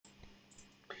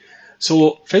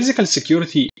So physical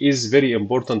security is very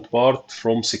important part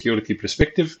from security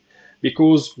perspective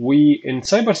because we in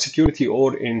cybersecurity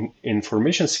or in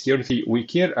information security, we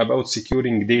care about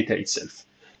securing data itself.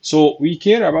 So we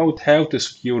care about how to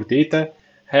secure data,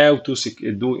 how to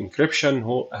do encryption,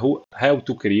 how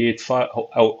to create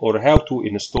or how to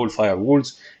install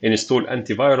firewalls, install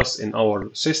antivirus in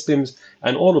our systems,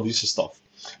 and all of this stuff.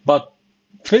 But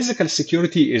physical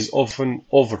security is often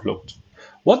overlooked.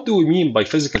 What do we mean by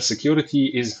physical security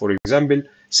is, for example,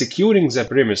 securing the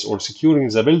premise or securing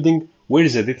the building where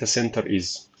the data center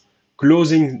is,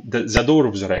 closing the door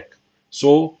of the rack.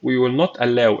 So we will not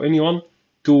allow anyone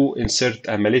to insert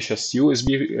a malicious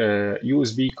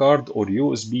USB card or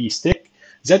USB stick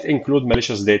that include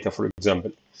malicious data, for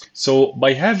example. So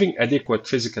by having adequate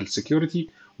physical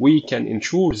security, we can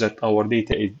ensure that our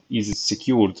data is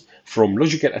secured from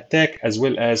logical attack as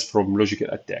well as from logical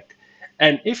attack.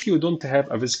 And if you don't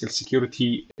have a physical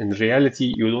security, in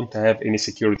reality, you don't have any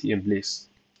security in place.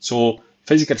 So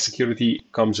physical security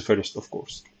comes first, of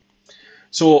course.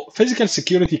 So physical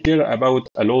security care about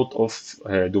a lot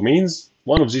of domains.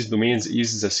 One of these domains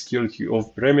is the security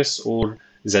of premise or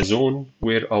the zone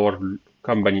where our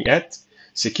company at,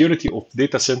 security of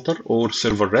data center or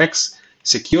server racks,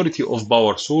 security of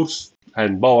power source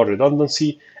and power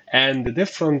redundancy, and the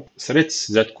different threats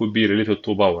that could be related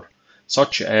to power,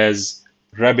 such as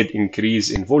rapid increase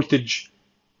in voltage,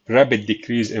 rapid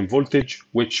decrease in voltage,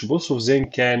 which both of them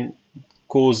can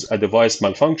cause a device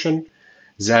malfunction,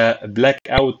 the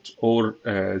blackout or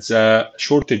the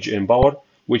shortage in power,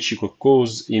 which could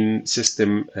cause in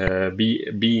system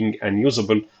being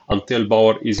unusable until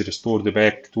power is restored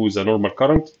back to the normal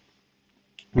current.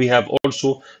 We have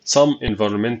also some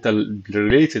environmental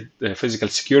related physical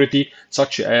security,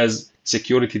 such as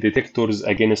security detectors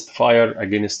against fire,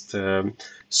 against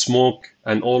smoke,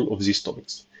 and all of these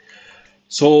topics.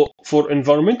 So for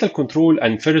environmental control,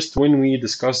 and first when we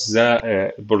discuss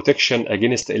the protection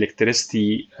against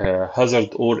electricity hazard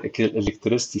or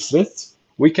electricity threats,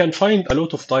 we can find a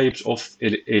lot of types of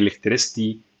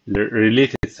electricity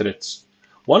related threats.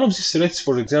 One of these threats,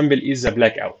 for example, is a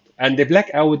blackout, and the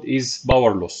blackout is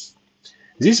power loss.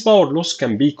 This power loss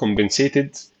can be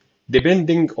compensated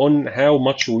depending on how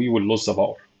much we will lose the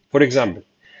power. For example,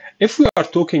 if we are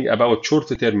talking about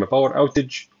short-term power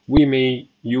outage, we may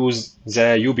use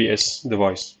the UPS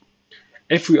device.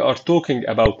 If we are talking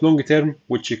about long-term,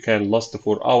 which can last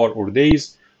for hours or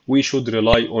days, we should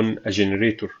rely on a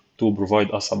generator to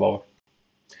provide us a power.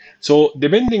 So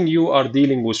depending you are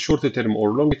dealing with short-term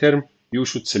or long-term, you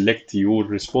should select your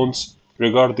response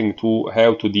regarding to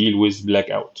how to deal with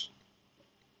blackout.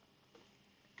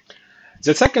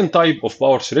 The second type of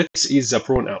power threats is the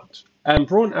brownout. And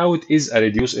brownout is a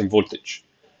reduce in voltage.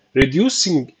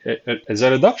 The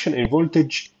reduction in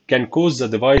voltage can cause the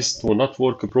device to not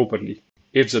work properly.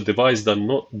 If the device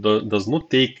does not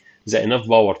take the enough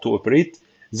power to operate,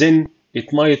 then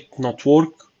it might not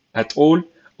work at all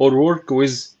or work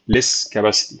with less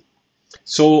capacity.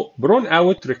 So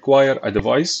brownout require a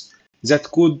device that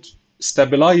could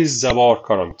stabilize the power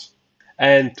current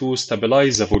and to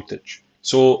stabilize the voltage.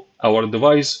 So our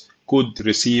device could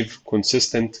receive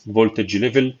consistent voltage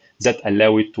level that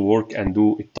allow it to work and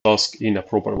do its task in a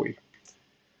proper way.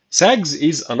 SAGS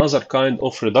is another kind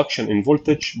of reduction in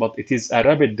voltage, but it is a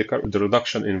rapid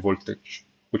reduction in voltage,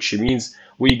 which means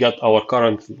we got our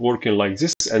current working like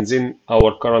this, and then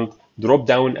our current drop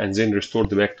down and then restored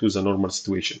back to the normal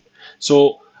situation.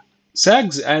 So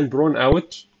SAGs and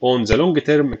brownout on the long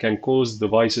term can cause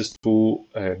devices to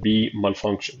be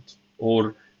malfunctioned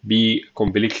or be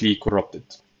completely corrupted.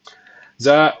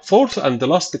 The fourth and the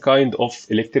last kind of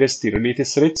electricity related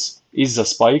threats is the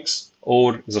spikes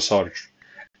or the surge.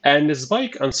 And the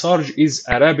spike and surge is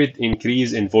a rapid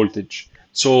increase in voltage.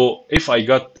 So if I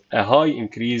got a high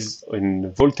increase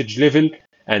in voltage level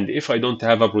and if I don't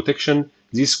have a protection,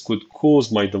 this could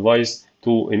cause my device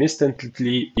to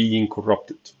instantly being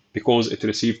corrupted because it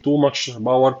received too much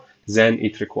power than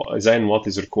what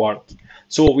is required.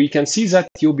 So we can see that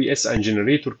UPS and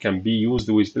generator can be used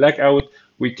with blackout.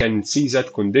 We can see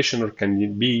that conditioner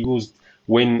can be used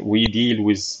when we deal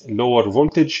with lower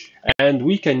voltage, and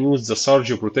we can use the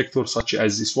surge protector such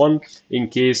as this one in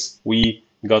case we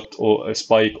got a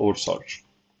spike or surge.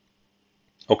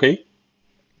 Okay.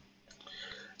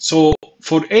 So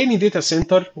for any data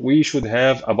center, we should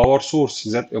have a power source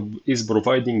that is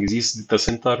providing this data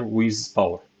center with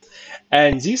power.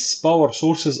 And these power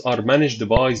sources are managed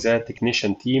by the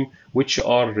technician team, which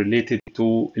are related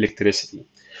to electricity.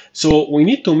 So we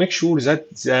need to make sure that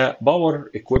the power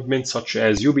equipment, such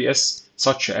as UPS,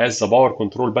 such as the power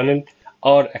control panel,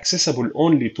 are accessible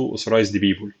only to authorized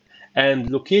people. and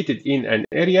located in an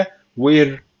area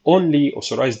where only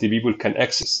authorized people can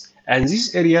access. And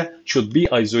this area should be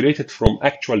isolated from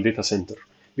actual data center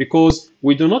because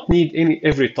we do not need any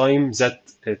every time that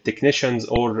technicians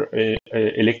or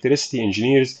electricity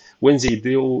engineers, when they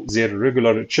do their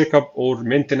regular checkup or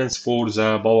maintenance for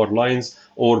the power lines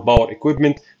or power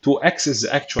equipment, to access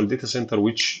the actual data center,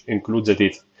 which includes the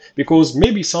data, because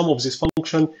maybe some of this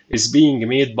function is being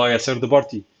made by a third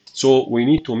party. So we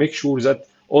need to make sure that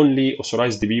only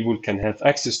authorized people can have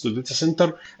access to data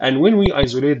center. And when we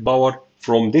isolate power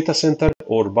from data center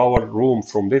or power room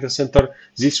from data center,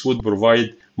 this would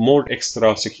provide more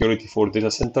extra security for data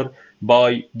center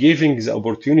by giving the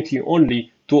opportunity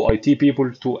only to IT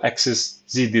people to access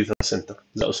the data center,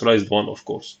 the authorized one, of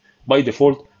course. By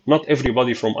default, not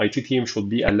everybody from IT team should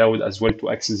be allowed as well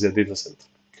to access the data center.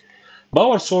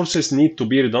 Power sources need to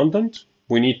be redundant.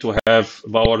 We need to have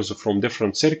powers from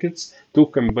different circuits to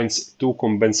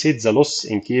compensate the loss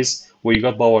in case we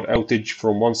got power outage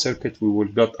from one circuit, we will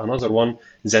get another one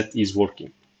that is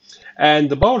working. And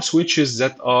the power switches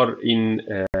that are in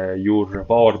your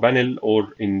power panel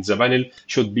or in the panel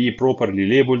should be properly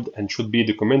labeled and should be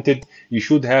documented. You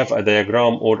should have a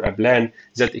diagram or a plan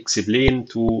that explain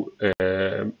to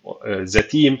the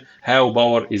team how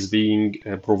power is being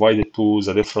provided to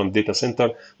the different data center,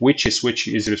 which switch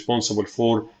is responsible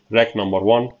for rack number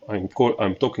one.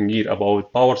 I'm talking here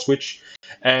about power switch,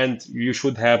 and you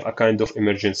should have a kind of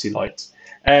emergency light.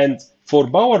 And for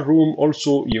power room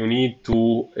also, you need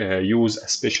to use a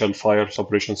special fire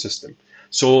suppression system.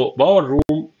 So power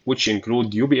room, which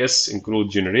include UPS, include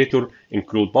generator,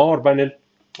 include power panel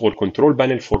or control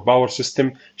panel for power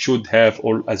system, should have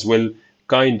all as well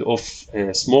kind of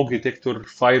smoke detector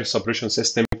fire suppression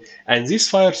system. And this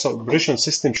fire suppression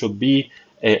system should be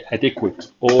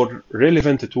adequate or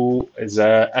relevant to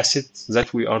the assets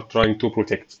that we are trying to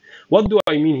protect. What do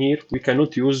I mean here? We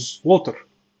cannot use water.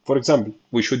 For example,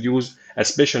 we should use a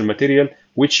special material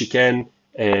which can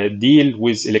deal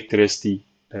with electricity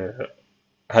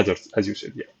hazards, as you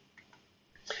said. Yeah.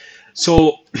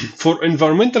 So for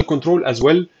environmental control as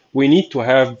well, we need to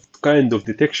have kind of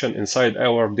detection inside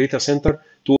our data center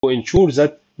to ensure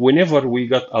that whenever we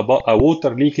got a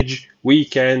water leakage, we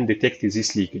can detect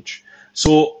this leakage.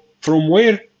 So from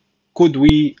where could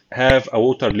we have a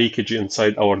water leakage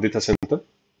inside our data center?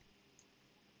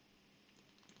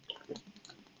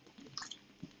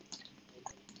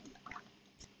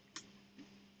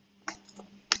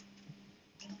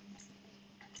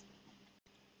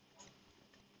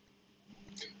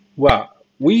 Well,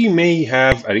 we may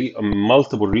have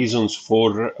multiple reasons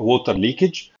for water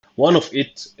leakage. One of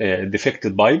it,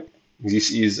 defective pipe.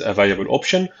 This is a viable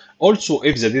option. Also,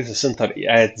 if the data center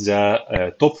at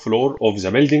the top floor of the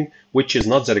building, which is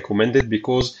not the recommended,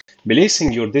 because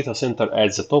placing your data center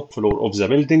at the top floor of the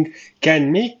building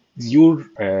can make your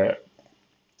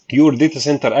data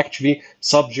center actually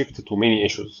subject to many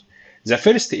issues. The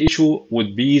first issue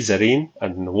would be the rain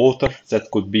and water that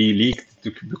could be leaked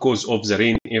because of the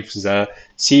rain if the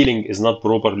ceiling is not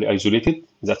properly isolated.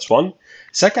 That's one.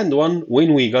 Second one,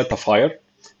 when we got a fire,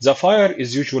 the fire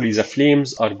is usually the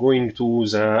flames are going to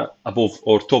the above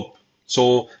or top.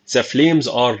 So the flames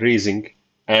are raising,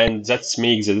 and that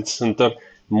makes the data center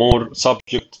more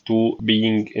subject to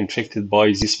being infected by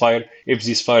this fire if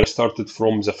this fire started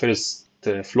from the first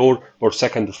floor or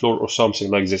second floor or something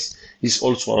like this. This is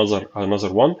also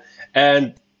another one.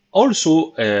 And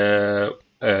also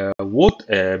what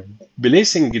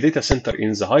placing a data center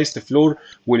in the highest floor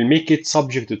will make it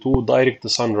subject to direct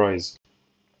sunrise,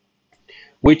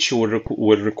 which will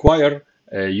require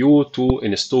you to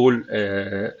install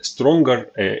a stronger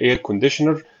air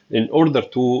conditioner in order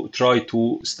to try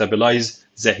to stabilize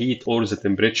the heat or the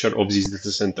temperature of this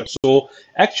data center. So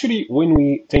actually, when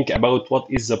we think about what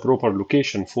is the proper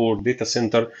location for data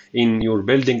center in your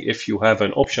building, if you have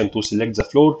an option to select the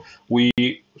floor, we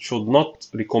should not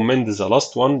recommend the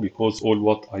last one because all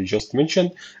what I just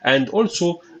mentioned. And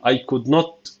also, I could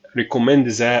not recommend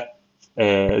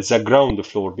the ground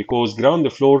floor because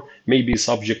ground floor may be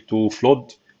subject to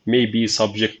flood, may be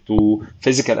subject to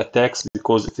physical attacks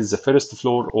because it is the first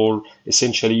floor or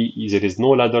essentially there is no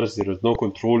ladders, there is no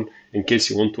control in case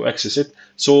you want to access it.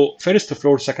 So first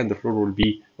floor, second floor will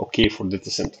be okay for data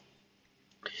center.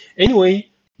 Anyway,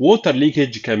 water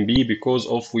leakage can be because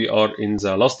of we are in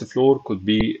the last floor, could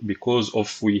be because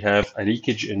of we have a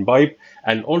leakage in pipe,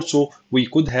 and also we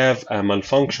could have a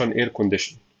malfunction air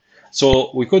condition.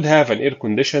 So we could have an air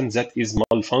condition that is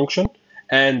malfunction,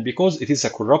 and because it is a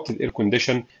corrupted air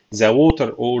condition, the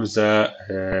water or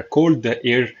the cold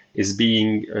air is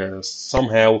being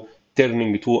somehow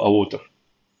turning to a water.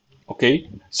 Okay,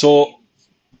 so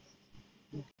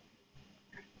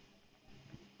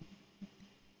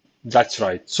That's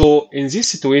right. So in this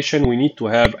situation, we need to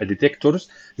have a detectors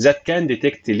that can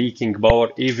detect leaking power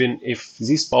even if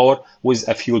this power with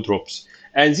a few drops.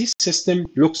 And this system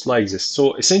looks like this.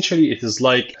 So essentially, it is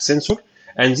like a sensor,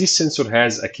 and this sensor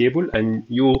has a cable, and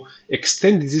you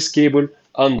extend this cable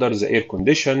under the air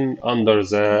condition, under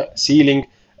the ceiling,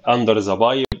 under the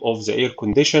pipe of the air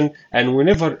condition, and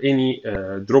whenever any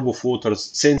drop of water is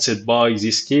sensed by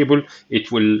this cable,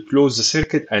 it will close the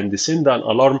circuit and send an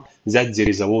alarm that there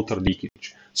is a water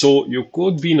leakage. So you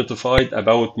could be notified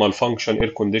about malfunction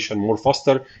air condition more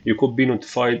faster. You could be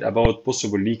notified about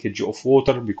possible leakage of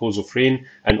water because of rain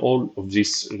and all of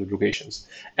these locations.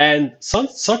 And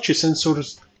such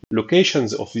sensors,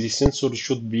 locations of these sensors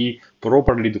should be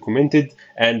properly documented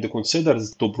and considered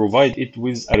to provide it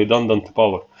with a redundant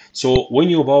power. So when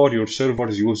you power your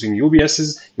servers using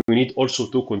UPSs, you need also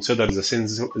to consider the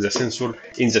sensor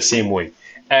in the same way.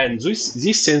 And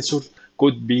these sensors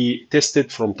could be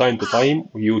tested from time to time.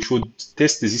 You should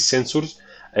test these sensors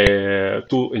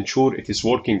to ensure it is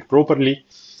working properly.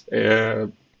 Uh,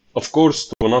 of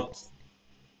course, to not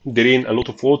drain a lot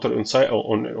of water inside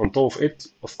on top of it,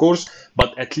 of course,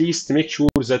 but at least make sure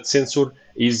that sensor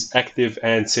is active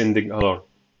and sending alarm.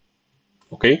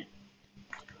 Okay.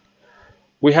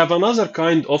 We have another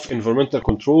kind of environmental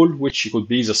control, which could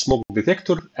be the smoke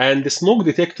detector. And the smoke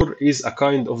detector is a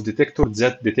kind of detector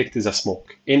that detects the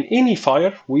smoke. In any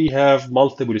fire, we have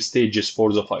multiple stages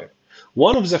for the fire.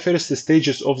 One of the first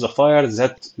stages of the fire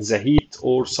that the heat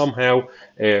or somehow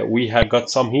we have got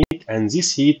some heat, and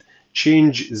this heat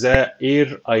change the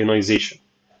air ionization.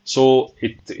 So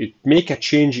it make a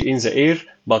change in the air,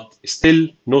 but still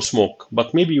no smoke.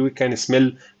 But maybe we can smell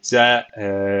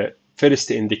the first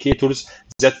indicators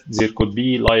that there could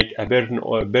be like a burn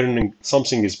or burning,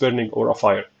 something is burning or a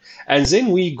fire. And then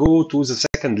we go to the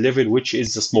second level, which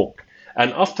is the smoke.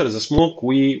 And after the smoke,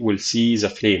 we will see the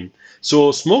flame.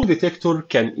 So smoke detector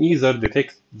can either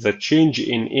detect the change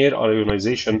in air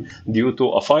ionization due to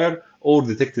a fire or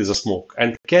detect the smoke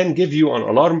and can give you an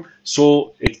alarm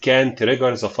so it can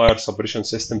trigger the fire suppression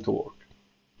system to work.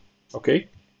 Okay.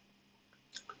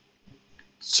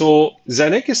 So the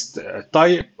next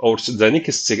type or the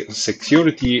next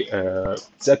security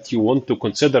that you want to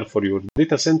consider for your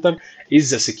data center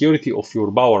is the security of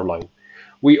your power line.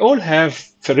 We all have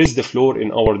raised floor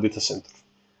in our data center.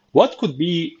 What could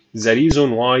be the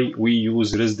reason why we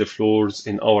use raised floors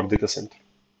in our data center?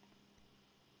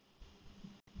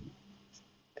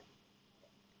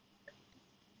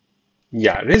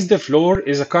 Yeah, raised floor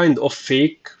is a kind of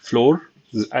fake floor,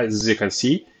 as you can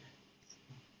see.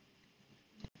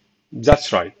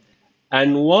 That's right.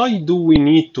 And why do we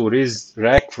need to raise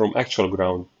rack from actual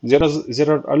ground? There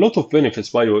are a lot of benefits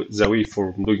by the way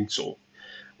for doing so.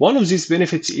 One of these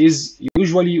benefits is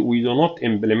usually we do not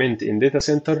implement in data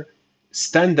center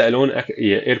standalone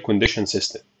air condition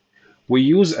system. We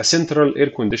use a central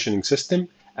air conditioning system,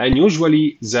 and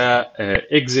usually the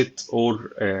exit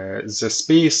or the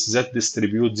space that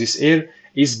distributes this air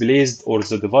is placed, or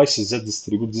the devices that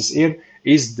distribute this air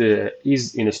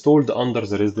is installed under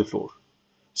the raised floor.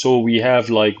 So we have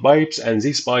like pipes, and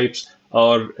these pipes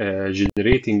are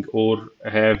generating or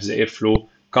have the airflow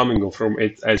coming from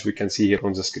it, as we can see here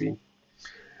on the screen.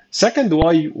 Second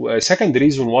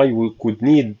reason why we could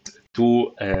need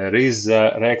to raise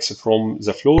the racks from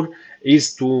the floor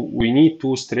is we need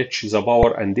to stretch the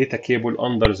power and data cable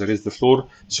under the raised floor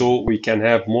so we can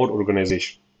have more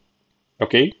organization.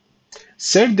 Okay.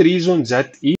 Third reason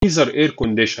that either air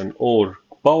condition or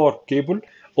power cable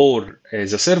or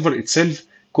the server itself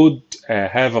could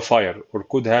have a fire or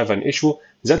could have an issue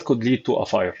that could lead to a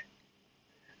fire.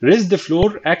 Raised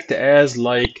floor act as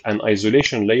like an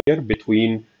isolation layer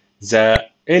between the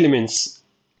elements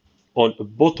on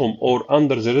bottom or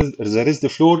under the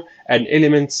raised floor and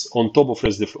elements on top of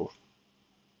raised floor.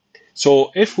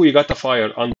 So if we got a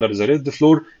fire under the raised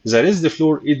floor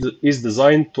is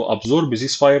designed to absorb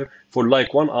this fire for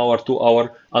like 1 hour, 2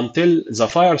 hour, until the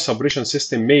fire suppression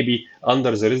system maybe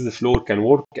under the raised floor can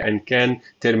work and can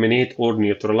terminate or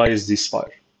neutralize this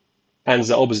fire. And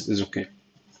the opposite is okay.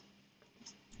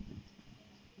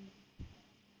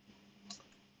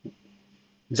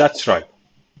 That's right.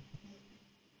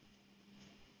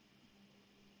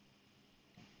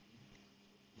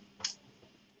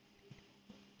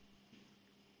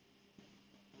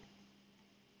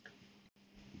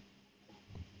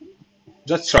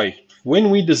 That's right. When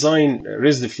we design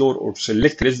raised floor or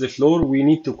select raised floor, we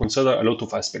need to consider a lot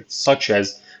of aspects, such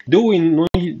as do we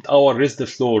need our raised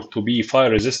floor to be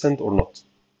fire resistant or not?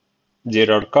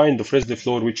 There are kind of raised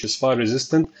floor which is fire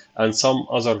resistant, and some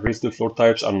other raised floor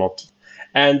types are not.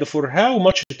 and for how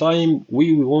much time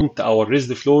we want our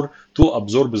raised floor to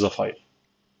absorb the fire.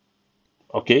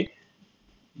 Okay.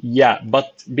 Yeah,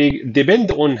 but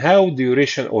depend on how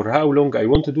duration or how long I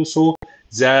want to do so,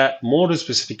 the more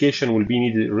specification will be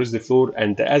needed to raise the floor,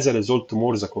 and as a result,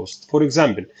 more the cost. For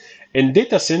example, in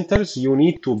data centers, you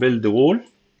need to build a wall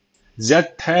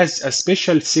that has a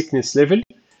special thickness level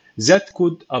that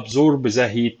could absorb the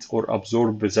heat or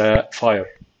absorb the fire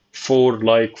for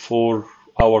like 4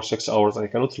 hours, 6 hours. I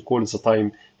cannot recall the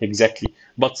time exactly,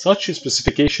 but such a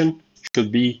specification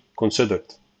should be considered.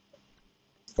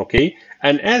 Okay,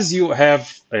 and as you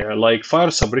have like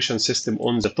fire suppression system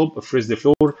on the top of the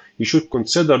floor, you should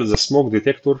consider the smoke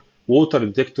detector, water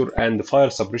detector, and the fire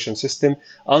suppression system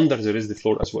under the raised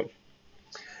floor as well.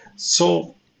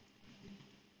 So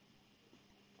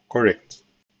correct.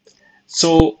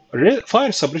 So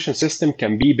fire suppression system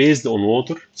can be based on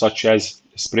water, such as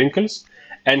sprinkles,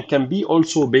 and can be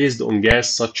also based on gas,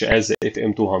 such as the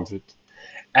FM200.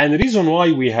 And the reason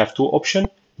why we have two options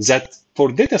that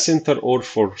for data center or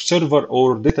for server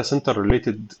or data center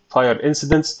related fire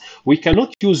incidents, we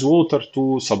cannot use water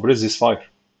to suppress this fire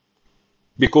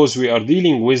because we are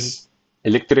dealing with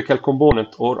electrical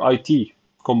component or IT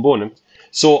component.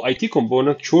 So IT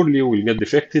component surely will get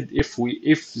affected if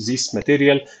this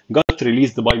material got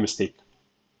released by mistake.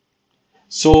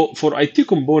 So for IT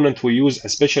component, we use a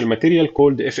special material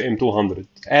called FM200.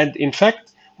 And in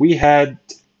fact, we had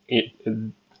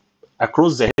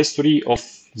across the history of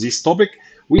this topic,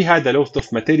 we had a lot of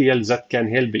materials that can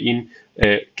help in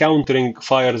countering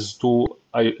fires to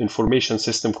information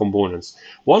system components.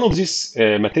 One of these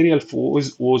materials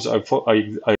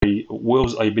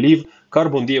I believe,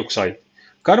 carbon dioxide.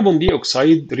 Carbon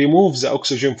dioxide removes the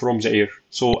oxygen from the air.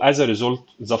 So as a result,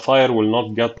 the fire will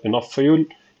not get enough fuel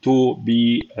to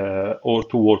be or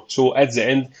to work. So at the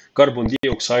end, carbon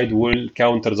dioxide will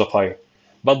counter the fire.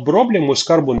 But problem with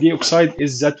carbon dioxide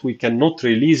is that we cannot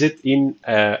release it in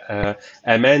a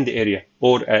manned area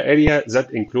or an area that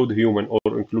include human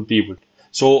or include people.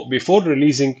 So before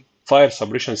releasing fire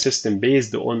suppression system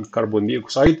based on carbon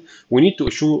dioxide, we need to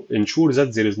ensure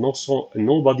that there is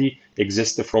nobody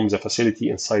exists from the facility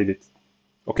inside it.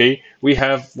 Okay, we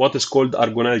have what is called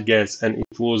argonite gas, and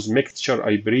it was mixture,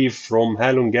 I believe, from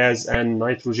halon gas and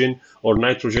nitrogen or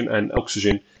nitrogen and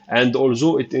oxygen. And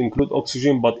although it includes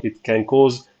oxygen, but it can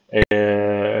cause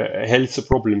health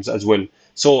problems as well.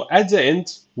 So at the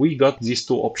end, we got these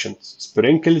two options,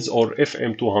 sprinkles or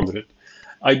FM200.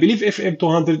 I believe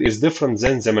FM200 is different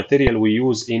than the material we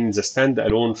use in the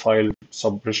standalone fire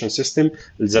suppression system,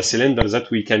 the cylinder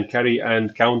that we can carry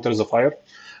and counter the fire.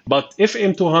 But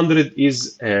FM200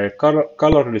 is a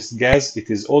colorless gas. It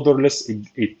is odorless.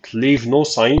 It leaves no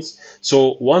signs.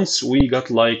 So once we got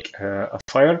like a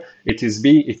fire,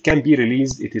 it can be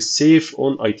released. It is safe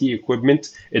on IT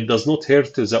equipment. It does not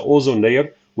hurt the ozone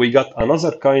layer. We got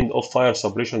another kind of fire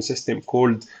suppression system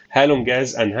called halon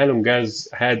gas, and halon gas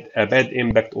had a bad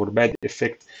impact or bad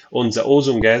effect on the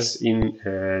ozone gas in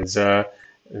the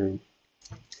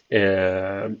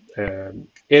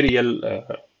aerial.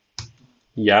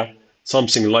 Yeah,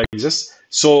 something like this.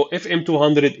 So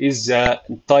FM200 is the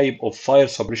type of fire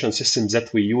suppression system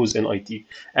that we use in IT.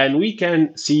 And we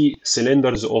can see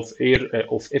cylinders of air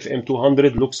of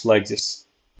FM200 looks like this.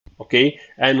 Okay,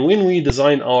 and when we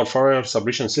design our fire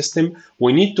suppression system,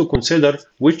 we need to consider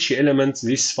which elements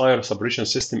this fire suppression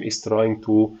system is trying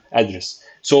to address.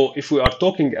 So if we are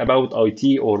talking about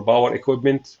IT or power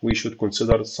equipment, we should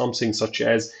consider something such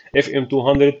as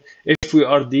FM200. If we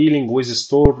are dealing with a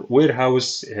store,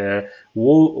 warehouse,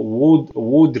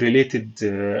 wood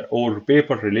related or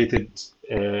paper related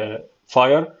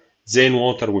fire, then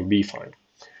water will be fine.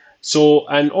 So,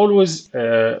 and always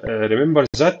remember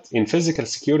that in physical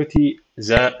security,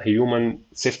 the human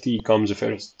safety comes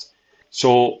first.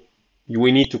 So,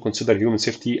 we need to consider human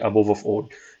safety above of all.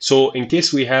 So, in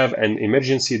case we have an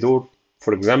emergency door,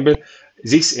 for example,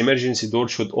 this emergency door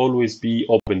should always be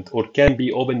opened or can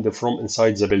be opened from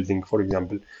inside the building, for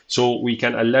example. So, we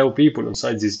can allow people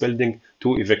inside this building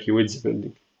to evacuate the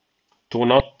building, to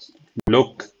not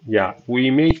lock. Yeah,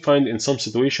 we may find in some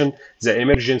situation the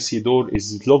emergency door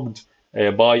is locked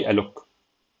by a lock.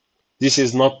 This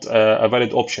is not a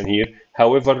valid option here.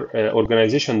 However,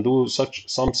 organizations do such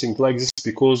something like this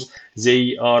because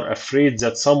they are afraid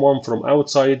that someone from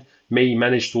outside may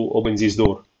manage to open this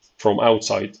door from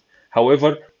outside.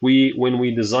 However, when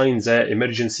we design the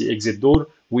emergency exit door,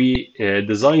 we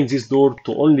design this door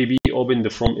to only be opened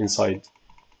from inside.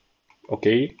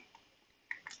 Okay.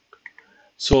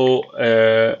 So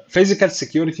physical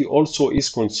security also is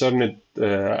concerned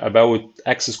about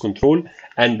access control,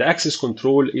 and access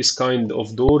control is kind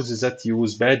of doors that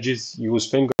use badges, use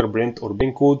fingerprint or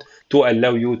PIN code to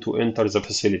allow you to enter the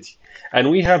facility.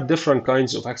 And we have different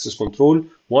kinds of access control.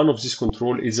 One of this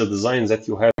control is the design that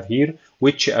you have here,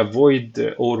 which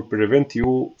avoid or prevent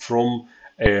you from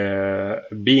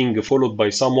being followed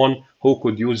by someone who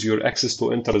could use your access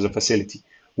to enter the facility,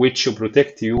 which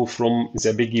protect you from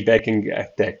the piggybacking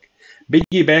attack.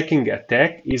 Piggybacking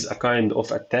attack is a kind of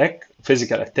attack,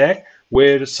 physical attack,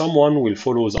 where someone will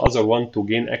follow the other one to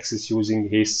gain access using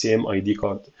his same ID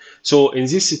card. So in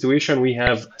this situation, we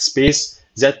have a space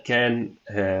that can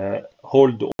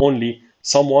hold only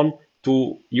someone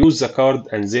to use the card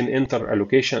and then enter a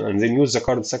location and then use the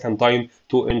card second time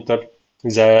to enter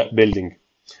the building.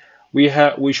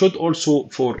 We should also,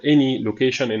 for any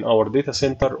location in our data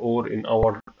center or in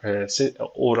our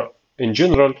or in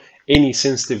general, any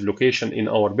sensitive location in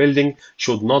our building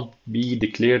should not be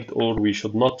declared, or we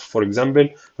should not, for example,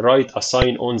 write a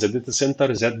sign on the data center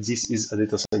that this is a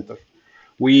data center.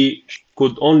 We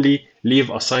could only leave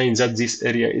a sign that this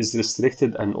area is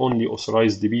restricted and only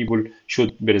authorized people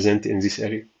should present in this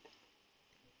area.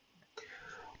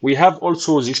 We have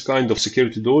also this kind of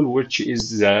security door, which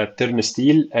is the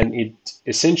turnstile, and it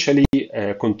essentially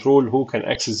control who can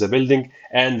access the building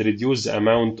and reduce the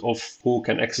amount of who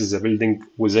can access the building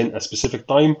within a specific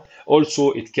time.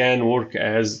 Also, it can work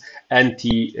as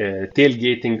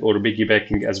anti-tailgating or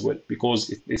piggybacking as well, because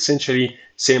it essentially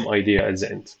same idea at the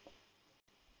end.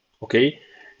 Okay,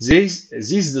 this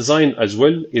design as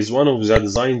well is one of the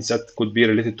designs that could be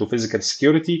related to physical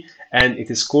security, and it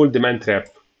is called the man trap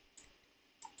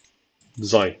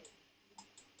design.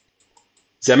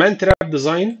 The man trap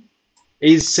design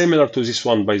is similar to this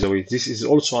one, by the way. This is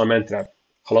also a man trap.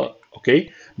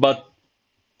 Okay, but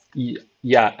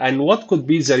yeah, and what could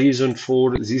be the reason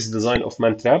for this design of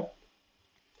man trap?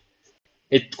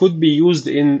 It could be used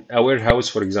in a warehouse,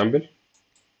 for example,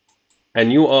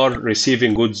 and you are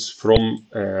receiving goods from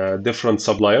different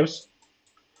suppliers.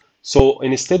 So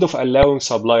instead of allowing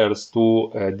suppliers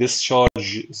to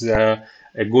discharge the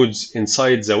goods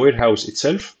inside the warehouse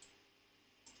itself,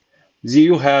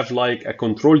 you have like a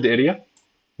controlled area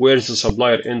where the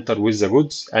supplier enter with the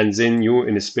goods, and then you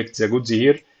inspect the goods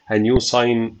here and you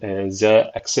sign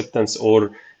the acceptance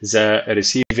or the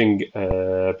receiving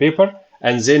paper.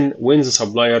 And then when the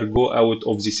supplier go out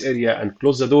of this area and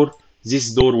close the door,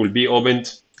 this door will be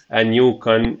opened and you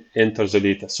can enter the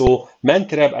data. So man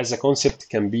trap as a concept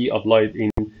can be applied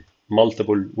in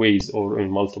multiple ways or in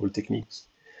multiple techniques.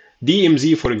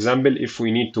 DMZ, for example, if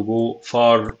we need to go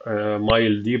far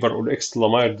mile deeper or extra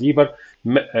mile deeper,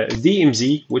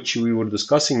 DMZ, which we were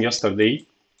discussing yesterday,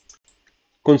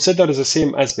 consider the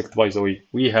same aspect, by the way.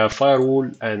 We have firewall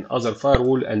and other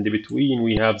firewall, and between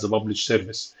we have the published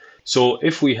service. So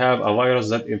if we have a virus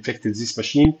that infected this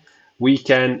machine, we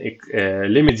can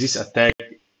limit this attack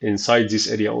inside this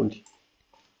area only.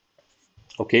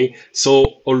 Okay,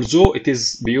 so although it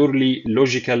is purely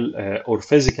logical or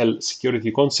physical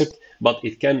security concept, but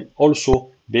it can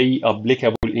also be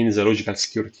applicable in the logical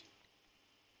security.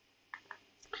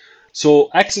 So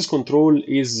access control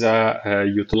is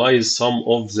utilize some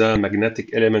of the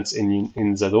magnetic elements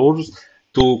in the doors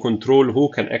to control who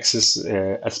can access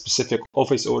a specific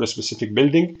office or a specific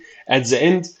building. At the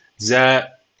end, the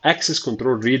access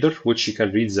control reader, which you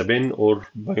can read the PIN or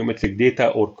biometric data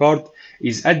or card,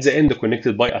 is at the end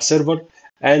connected by a server.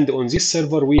 And on this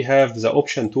server, we have the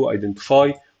option to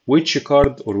identify which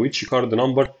card or which card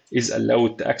number is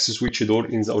allowed to access which door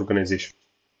in the organization.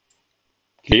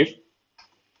 Clear?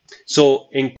 So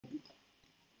in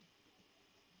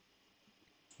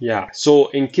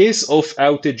case of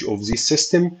outage of this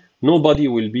system, nobody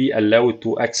will be allowed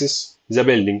to access the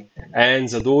building and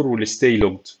the door will stay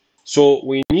locked. So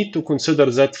we need to consider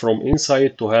that from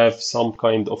inside to have some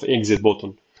kind of exit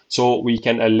button. So we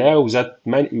can allow that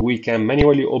we can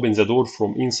manually open the door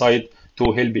from inside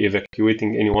to help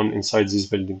evacuating anyone inside this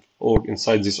building or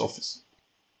inside this office.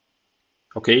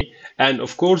 Okay, and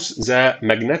of course the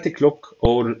magnetic lock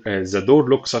or the door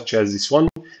lock such as this one,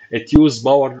 it uses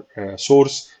power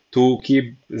source to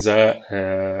keep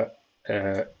the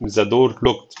door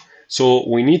locked. So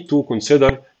we need to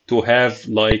consider to have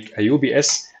like a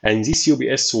UPS, and this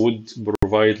UPS would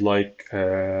provide like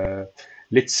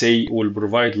let's say will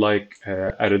provide like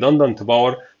a redundant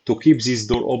power to keep this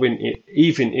door open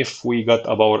even if we got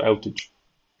a power outage.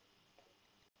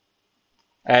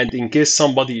 And in case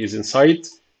somebody is inside,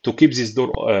 to keep this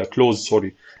door closed,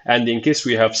 sorry. And in case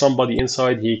we have somebody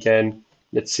inside, he can,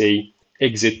 let's say,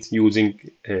 exit using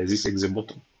this exit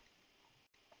button.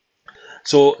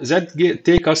 So that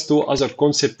take us to other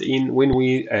concept in when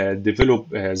we develop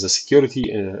the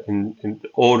security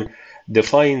or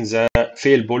define the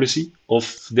fail policy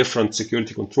of different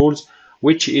security controls,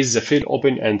 which is the fail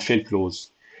open and fail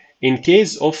close. In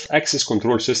case of access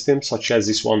control systems such as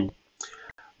this one,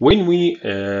 when we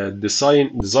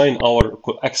design our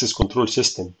access control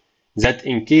system, that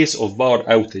in case of power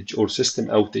outage or system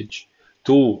outage,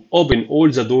 to open all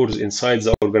the doors inside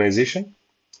the organization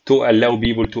to allow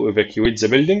people to evacuate the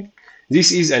building.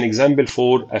 This is an example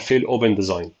for a fail open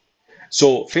design.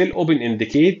 So fail open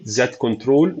indicates that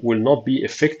control will not be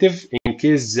effective in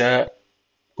case the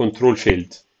control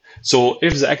failed. So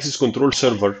if the access control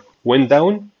server went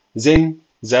down, then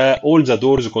all the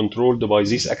doors controlled by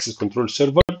this access control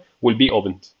server will be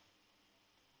opened.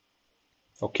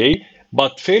 Okay,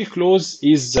 but fail close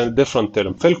is a different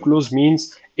term. Fail close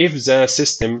means if the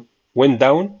system went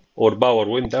down or power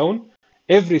went down,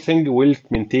 everything will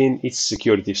maintain its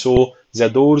security. So the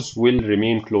doors will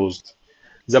remain closed.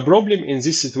 The problem in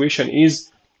this situation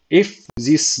is if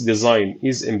this design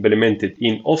is implemented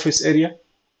in office area.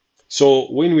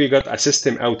 So when we got a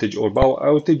system outage or power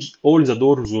outage, all the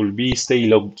doors will be stay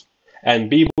locked and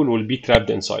people will be trapped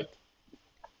inside.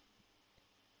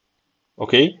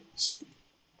 Okay.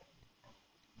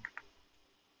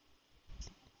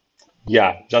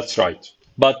 Yeah, that's right.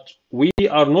 But we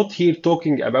are not here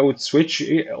talking about switch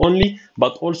only,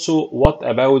 but also what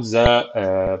about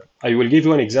the, I will give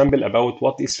you an example about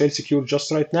what is fail secure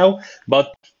just right now,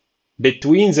 but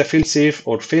between the fail safe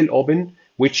or fail open,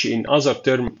 which in other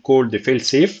term called the fail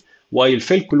safe, while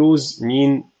fail close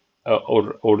mean,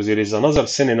 or there is another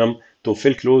synonym to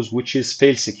fail close, which is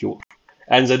fail secure.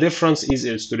 And the difference is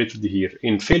illustrated here.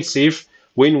 In fail safe,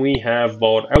 when we have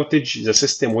power outage, the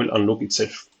system will unlock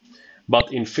itself.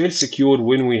 But in fail secure,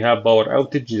 when we have power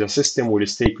outage, the system will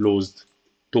stay closed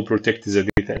to protect the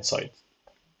data inside.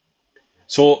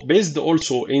 So based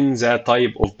also in the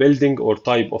type of building or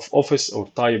type of office or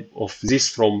type of this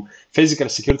from physical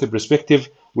security perspective,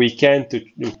 we can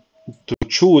to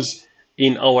choose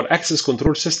in our access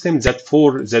control system that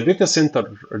for the data center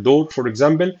door, for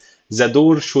example, the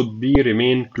door should be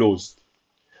remain closed.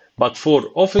 But for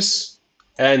office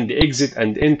and exit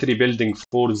and entry building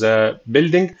for the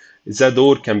building, the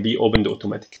door can be opened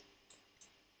automatically.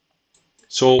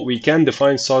 So we can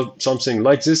define something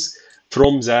like this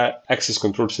from the access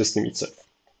control system itself.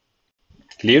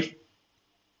 Clear?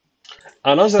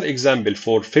 Another example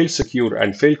for fail secure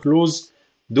and fail close,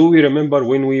 do we remember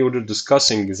when we were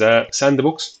discussing the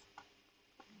sandbox?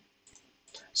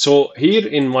 So here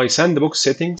in my sandbox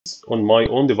settings on my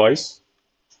own device,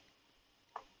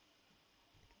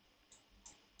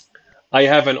 I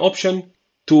have an option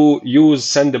to use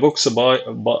sandbox by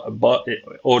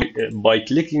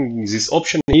clicking this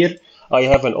option here. I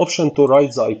have an option to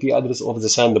write the IP address of the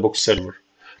sandbox server.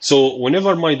 So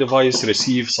whenever my device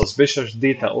receives suspicious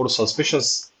data or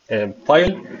suspicious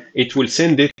file, it will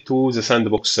send it to the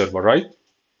sandbox server, right?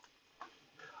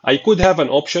 I could have an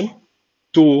option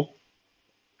to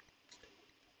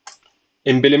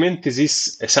implement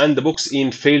this sandbox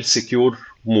in fail secure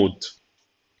mode.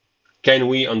 Can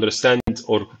we understand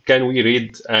or can we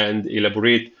read and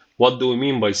elaborate what do we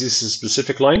mean by this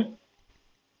specific line?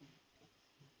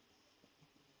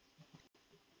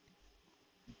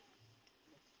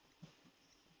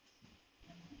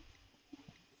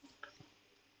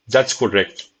 That's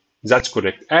correct. That's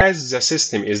correct. As the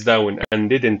system is down and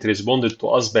didn't respond to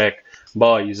us back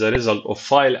by the result of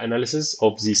file analysis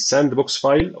of the sandbox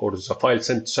file or the file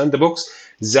sent to sandbox,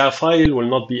 the file will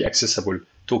not be accessible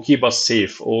to keep us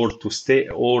safe or to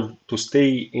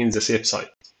stay in the safe side.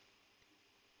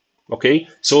 Okay,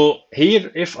 so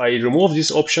here if I remove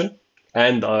this option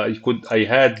and I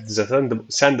had the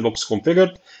sandbox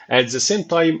configured, at the same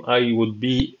time I would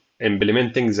be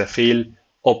implementing the fail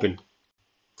open.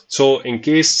 So in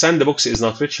case sandbox is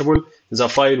not reachable, the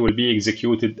file will be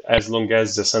executed as long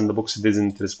as the sandbox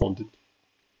didn't respond.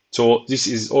 So this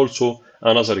is also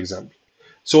another example.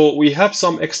 So we have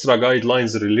some extra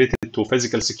guidelines related to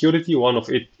physical security. One of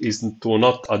it is to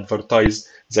not advertise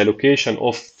the location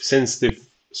of sensitive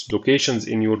locations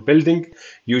in your building.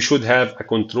 You should have a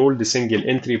controlled single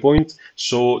entry point.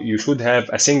 So you should have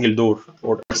a single door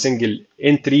or a single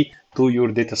entry to your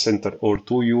data center or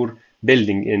to your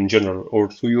building in general or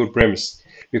to your premise.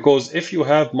 Because if you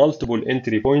have multiple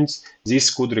entry points,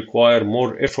 this could require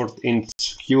more effort in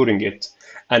securing it.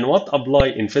 And what apply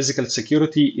in physical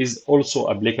security is also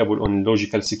applicable on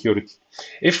logical security.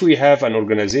 If we have an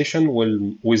organization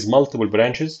with multiple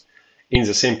branches in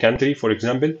the same country, for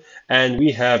example, and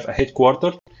we have a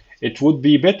headquarter, it would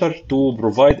be better to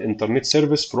provide internet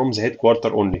service from the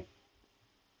headquarter only.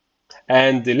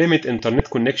 and limit internet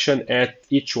connection at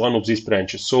each one of these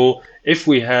branches. So if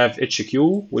we have HQ,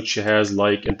 which has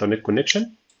like internet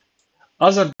connection,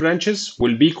 other branches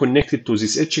will be connected to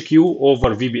this HQ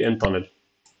over VPN tunnel.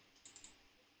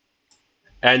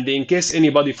 And in case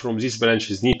anybody from these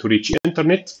branches need to reach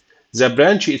internet, the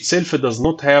branch itself does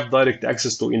not have direct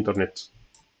access to internet.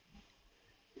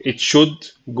 It should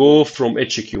go from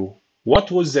HQ.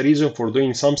 What was the reason for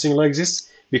doing something like this?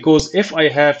 Because if I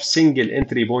have single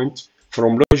entry point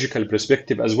from logical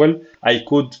perspective as well, I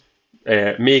could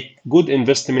make good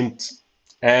investment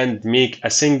and make a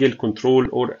single control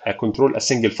or control a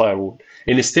single firewall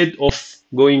instead of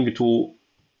going to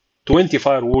 20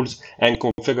 firewalls and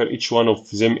configure each one of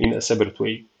them in a separate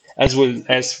way, as well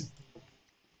as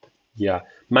yeah,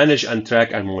 manage and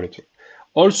track and monitor.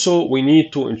 Also, we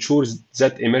need to ensure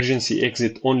that emergency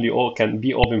exit only can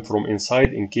be open from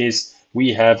inside in case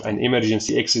we have an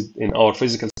emergency exit in our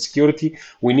physical security.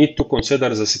 We need to consider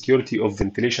the security of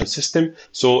ventilation system.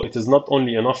 So it is not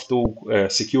only enough to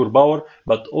secure power,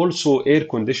 but also air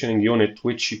conditioning unit,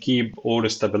 which keep or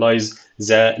stabilize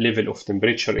the level of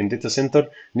temperature in data center,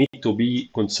 need to be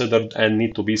considered and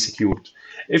need to be secured.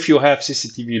 If you have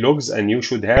CCTV logs, and you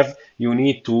should have, you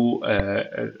need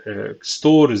to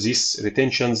store these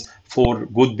retentions for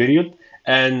good period,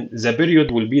 and the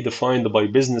period will be defined by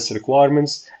business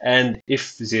requirements, and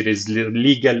if there is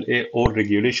legal or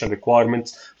regulation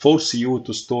requirements force you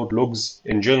to store logs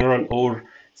in general or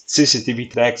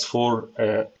CCTV tracks for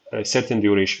a certain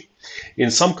duration. In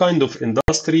some kind of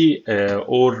industry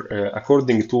or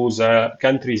according to the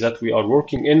country that we are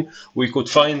working in, we could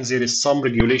find there is some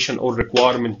regulation or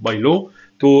requirement by law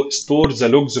to store the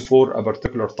logs for a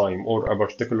particular time or a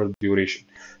particular duration.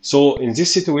 So in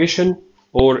this situation,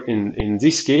 or in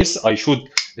this case, I should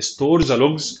store the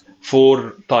logs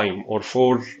for time or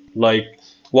for like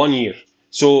 1 year.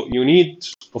 So you need,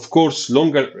 of course,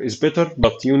 longer is better,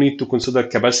 but you need to consider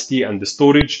capacity and the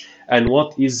storage and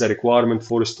what is the requirement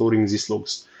for storing these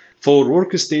logs. For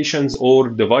workstations or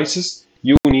devices,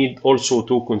 you need also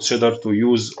to consider to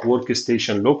use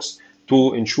workstation logs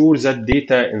to ensure that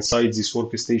data inside these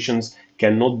workstations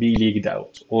cannot be leaked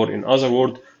out. Or in other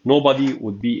words, nobody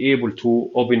would be able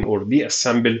to open or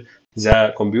deassemble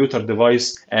the computer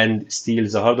device and steal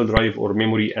the hard drive or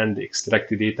memory and extract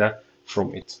data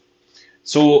from it.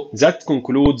 So that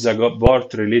concludes the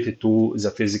part related to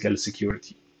the physical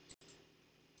security.